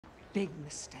big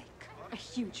mistake. A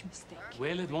huge mistake.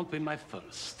 Well, it won't be my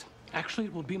first. Actually,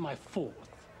 it will be my fourth.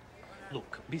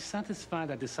 Look, be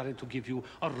satisfied I decided to give you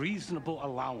a reasonable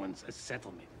allowance as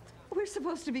settlement. We're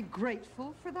supposed to be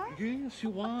grateful for that? Yes,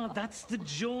 you are. That's the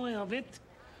joy of it.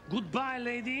 Goodbye,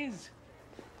 ladies.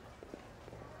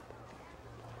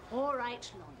 All right,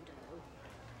 Londo.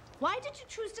 Why did you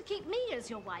choose to keep me as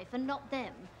your wife and not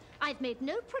them? I've made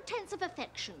no pretense of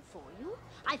affection for you.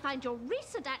 I find your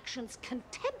recent actions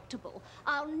contemptible.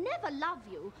 I'll never love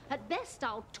you. At best,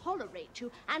 I'll tolerate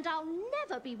you. And I'll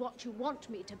never be what you want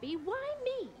me to be. Why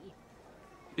me?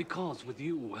 Because with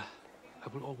you, I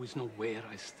will always know where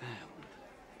I stand.